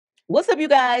What's up, you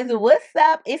guys? What's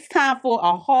up? It's time for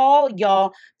a haul,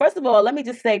 y'all. First of all, let me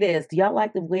just say this. Do y'all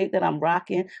like the wig that I'm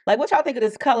rocking? Like, what y'all think of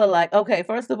this color? Like, okay,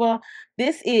 first of all,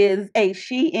 this is a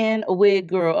Shein wig,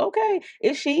 girl. Okay,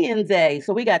 it's Shein day.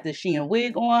 So we got the Shein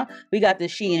wig on. We got the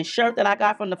Shein shirt that I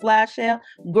got from the flash sale.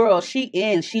 Girl, she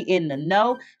in the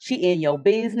know. She in your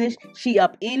business. She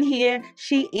up in here.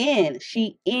 She in.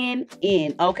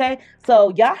 Okay,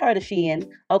 so y'all heard of Shein.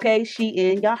 Okay,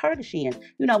 Shein. Y'all heard of Shein.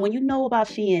 You know, when you know about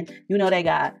Shein, you know they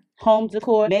got home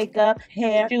decor, makeup,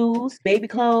 hair, shoes, baby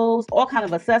clothes, all kind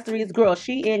of accessories. Girl,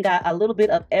 Shein got a little bit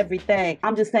of everything.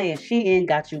 I'm just saying, Shein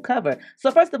got you covered.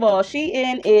 So first of all,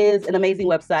 Shein is an amazing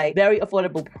website. Very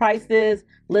affordable prices.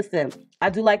 Listen, I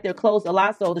do like their clothes a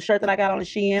lot. So the shirt that I got on the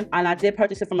Shein, and I did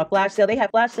purchase it from a flash sale. They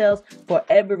have flash sales for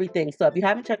everything. So if you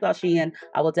haven't checked out Shein,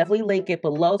 I will definitely link it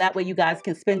below. That way you guys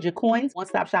can spend your coins.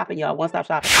 One-stop shopping, y'all. One-stop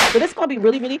shopping. So this is going to be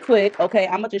really, really quick. Okay,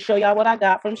 I'm going to just show y'all what I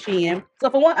got from Shein. So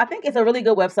for one, I think it's a really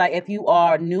good website if you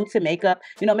are new to makeup.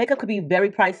 You know, makeup could be very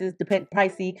pricey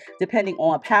depending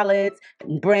on palettes,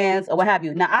 brands, or what have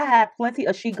you. Now, I have plenty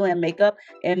of She Glam makeup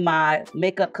in my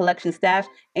makeup collection stash.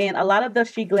 And a lot of the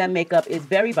She Glam makeup is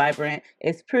very vibrant.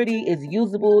 It's pretty. It's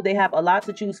usable. They have a lot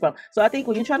to choose from. So I think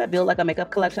when you're trying to build like a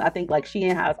makeup collection, I think like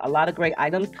Shein has a lot of great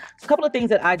items. A couple of things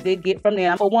that I did get from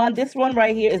there. For one, this one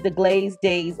right here is the Glaze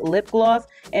Days lip gloss.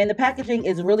 And the packaging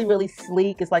is really, really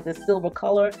sleek. It's like the silver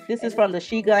color. This is from the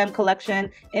She Glam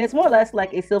collection. And it's more or less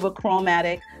like a silver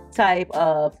chromatic type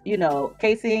of, you know,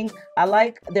 casing. I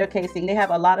like their casing. They have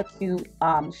a lot of cute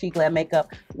She Glam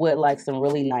makeup with like some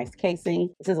really nice casing.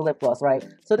 This is a lip gloss, right?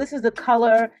 So this is the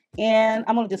color, and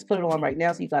I'm gonna just put it on right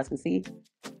now so you guys can see.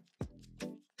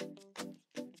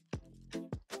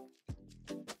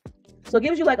 So it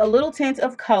gives you like a little tint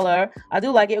of color. I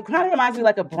do like it. It kind of reminds me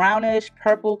like a brownish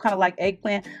purple, kind of like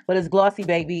eggplant, but it's glossy,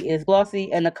 baby. It's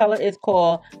glossy, and the color is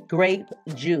called Grape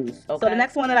Juice. Okay. So the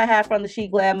next one that I have from the She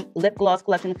Glam lip gloss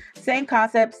collection, same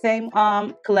concept, same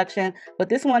collection, but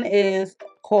this one is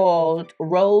called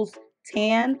Rose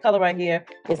Tan. Color right here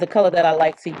is the color that I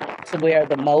like to wear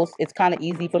the most. It's kind of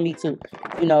easy for me to,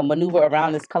 you know, maneuver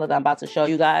around this color that I'm about to show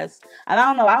you guys. And I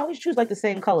don't know, I always choose like the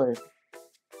same colors.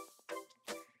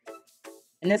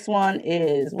 And this one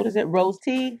is, what is it? Rose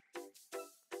Tea.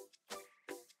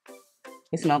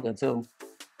 It smells good too.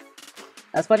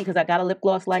 That's funny because I got a lip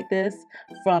gloss like this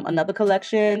from another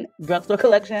collection, drugstore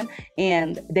collection,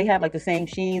 and they have like the same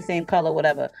sheen, same color,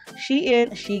 whatever.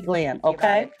 Shein, She Glam,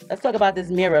 okay? Let's talk about this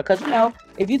mirror because, you know,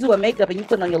 if you do a makeup and you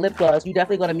put it on your lip gloss, you're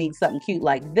definitely going to meet something cute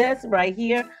like this right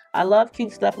here. I love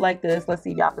cute stuff like this. Let's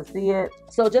see if y'all can see it.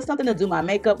 So just something to do my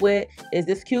makeup with is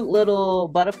this cute little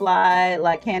butterfly,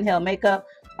 like handheld makeup.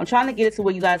 I'm trying to get it to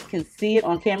where you guys can see it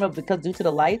on camera because due to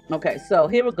the light. Okay, so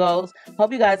here it goes.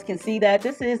 Hope you guys can see that.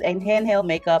 This is a handheld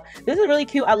makeup. This is really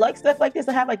cute. I like stuff like this.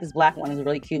 I have like this black one. It's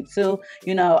really cute too.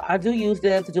 You know, I do use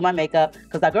them to do my makeup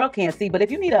because that girl can't see. But if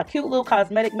you need a cute little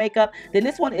cosmetic makeup, then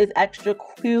this one is extra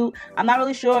cute. I'm not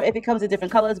really sure if it comes in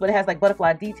different colors, but it has like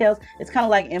butterfly details. It's kind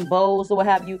of like in bows or what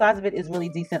have you. The size of it is really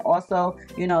decent also.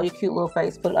 You know, your cute little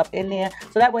face, put it up in there.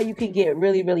 So that way you can get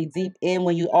really, really deep in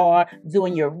when you are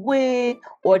doing your wig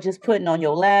or just putting on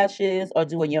your lashes or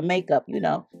doing your makeup, you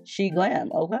know. She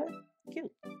Glam, okay?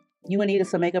 Cute. You need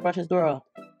some makeup brushes, girl.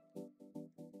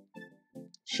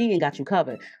 She ain't got you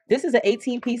covered. This is an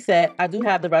 18-piece set. I do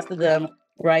have the rest of them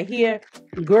right here.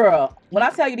 Girl, when I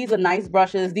tell you these are nice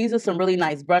brushes, these are some really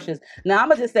nice brushes. Now, I'm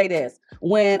going to just say this.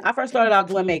 When I first started out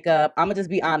doing makeup, I'm going to just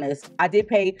be honest. I did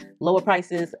pay lower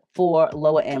prices for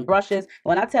lower end brushes.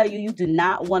 When I tell you, you do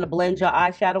not want to blend your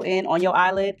eyeshadow in on your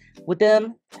eyelid with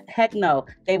them, heck no.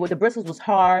 The bristles was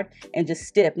hard and just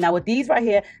stiff. Now with these right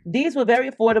here, these were very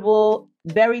affordable,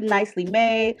 very nicely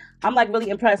made. I'm like really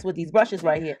impressed with these brushes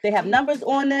right here. They have numbers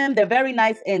on them. They're very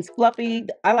nice and fluffy.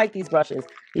 I like these brushes.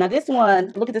 Now this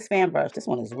one, look at this fan brush. This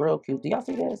one is real cute. Do y'all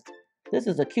see this? This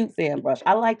is a cute fan brush.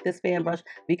 I like this fan brush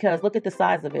because look at the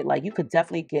size of it. Like you could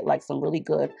definitely get like some really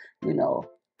good, you know,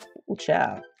 ooh,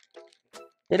 child.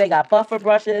 Then they got buffer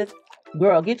brushes.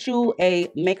 Girl, get you a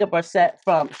makeup brush set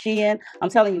from Shein. I'm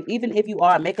telling you, even if you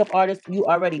are a makeup artist, you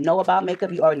already know about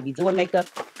makeup, you already be doing makeup.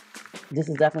 This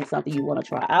is definitely something you want to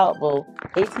try out. Well,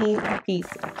 18-piece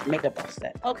makeup brush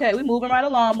set. Okay, we're moving right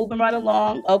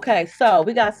along. Okay, so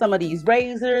we got some of these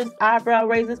razors, eyebrow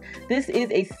razors. This is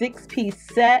a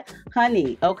 6-piece set,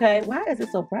 honey. Okay, why is it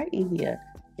so bright in here?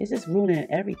 It's just ruining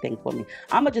everything for me.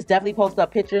 I'm gonna just definitely post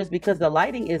up pictures because the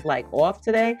lighting is like off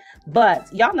today.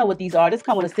 But y'all know what these are. This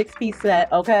come with a 6-piece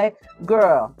set, okay?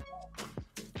 Girl,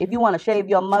 If you want to shave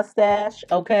your mustache,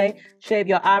 okay, shave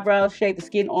your eyebrows, shave the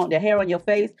skin on the hair on your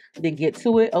face, then get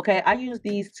to it, okay. I use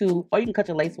these to, or you can cut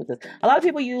your lace with this. A lot of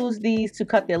people use these to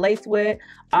cut their lace with.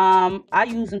 I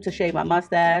use them to shave my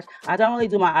mustache. I don't really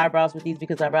do my eyebrows with these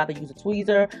because I'd rather use a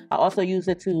tweezer. I also use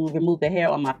it to remove the hair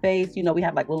on my face. You know, we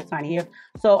have like little tiny hair.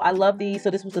 So I love these.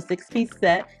 So this was a 6-piece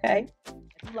set, okay.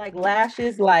 If you like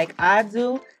lashes like I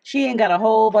do, Shein got a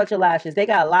whole bunch of lashes. They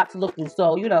got a lot to look through.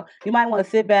 So, you know, you might want to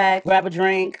sit back, grab a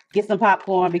drink, get some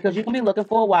popcorn, because you're going to be looking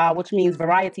for a while, which means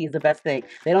variety is the best thing.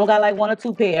 They don't got like 1 or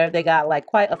 2 pair. They got like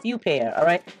quite a few pair, all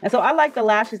right? And so I like the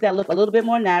lashes that look a little bit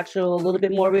more natural, a little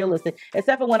bit more realistic,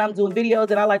 except for when I'm doing videos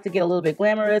and I like to get a little bit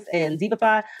glamorous and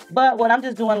divified. But when I'm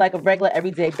just doing like a regular,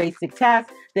 everyday, basic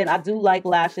task, then I do like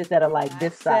lashes that are like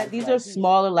this size. These are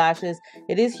smaller lashes.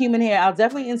 It is human hair. I'll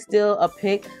definitely instill a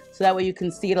pic so that way you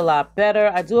can see it a lot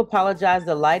better. I do apologize,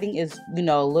 the lighting is, you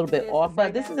know, a little bit off,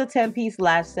 but this is a 10-piece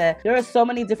lash set. There are so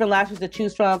many different lashes to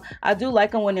choose from. I do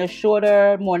like them when they're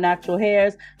shorter, more natural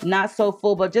hairs, not so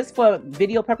full, but just for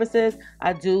video purposes,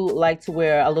 I do like to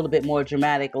wear a little bit more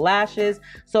dramatic lashes.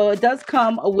 So it does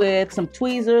come with some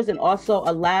tweezers and also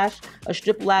a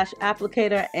strip lash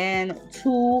applicator, and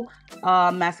 2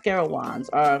 mascara wands,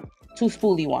 or 2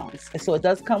 spoolie wands. And so it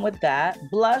does come with that.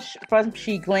 Blush from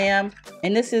She Glam,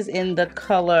 and this is in the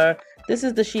color, this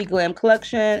is the She Glam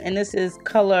collection, and this is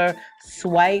color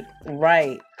Swipe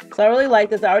Right. So I really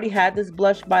like this. I already had this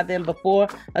blush by them before.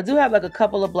 I do have like a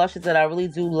couple of blushes that I really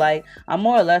do like. I'm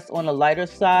more or less on the lighter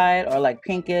side, or like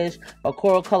pinkish or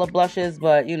coral color blushes,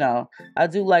 but you know, I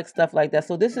do like stuff like that.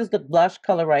 So this is the blush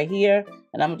color right here,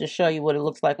 and I'm gonna just show you what it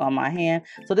looks like on my hand.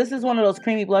 So this is one of those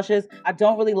creamy blushes. I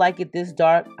don't really like it this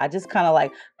dark. I just kind of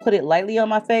like put it lightly on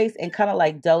my face and kind of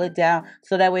like dull it down,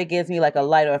 so that way it gives me like a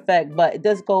lighter effect, but it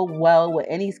does go well with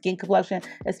any skin complexion,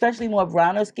 especially more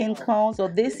browner skin tone. So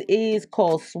this is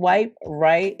called Swipe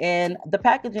Right, and the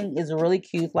packaging is really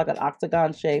cute, like an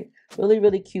octagon shape.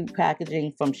 Really cute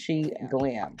packaging from She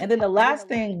Glam. And then the last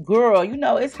thing, girl, you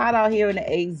know it's hot out here in the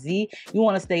AZ. You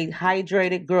want to stay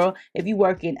hydrated, girl. If you're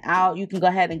working out, you can go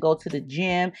ahead and go to the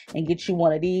gym and get you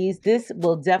one of these. This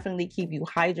will definitely keep you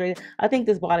hydrated. I think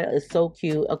this bottle is so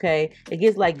cute, okay? It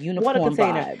gives like unicorn water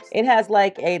container vibes. It has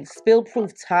like a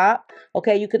spill-proof top,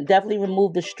 okay? You can definitely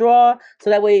remove the straw, so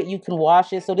that way you can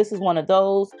wash it. So this is one of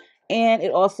those. And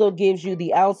it also gives you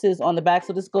the ounces on the back.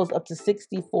 So this goes up to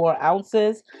 64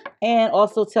 ounces. And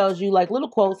also tells you like little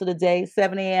quotes of the day.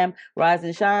 7 a.m. rise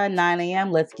and shine. 9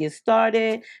 a.m. let's get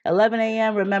started. 11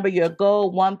 a.m. remember your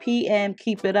goal. 1 p.m.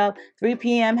 keep it up. 3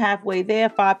 p.m. halfway there.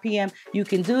 5 p.m. you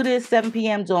can do this. 7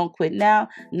 p.m. don't quit now.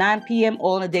 9 p.m.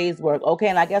 all in a day's work. Okay,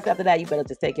 and I guess after that you better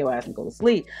just take your ass and go to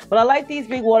sleep. But I like these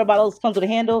big water bottles. Comes with a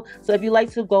handle. So if you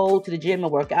like to go to the gym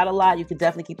and work out a lot, you can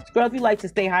definitely keep this. Girl, if you like to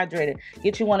stay hydrated,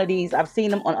 get you one of these. I've seen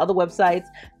them on other websites,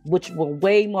 which were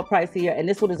way more pricier, and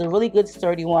this one is a really good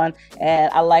sturdy one,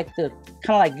 and I like the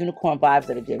kind of like unicorn vibes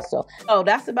that it gives. So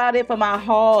that's about it for my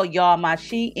haul, y'all. My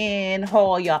Shein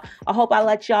haul, y'all. I hope I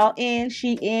let y'all in.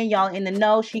 Shein, y'all in the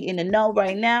know. She in the know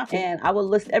right now, and I will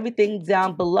list everything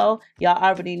down below. Y'all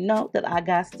already know that I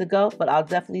got to go, but I'll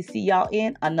definitely see y'all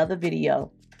in another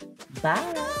video.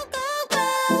 Bye.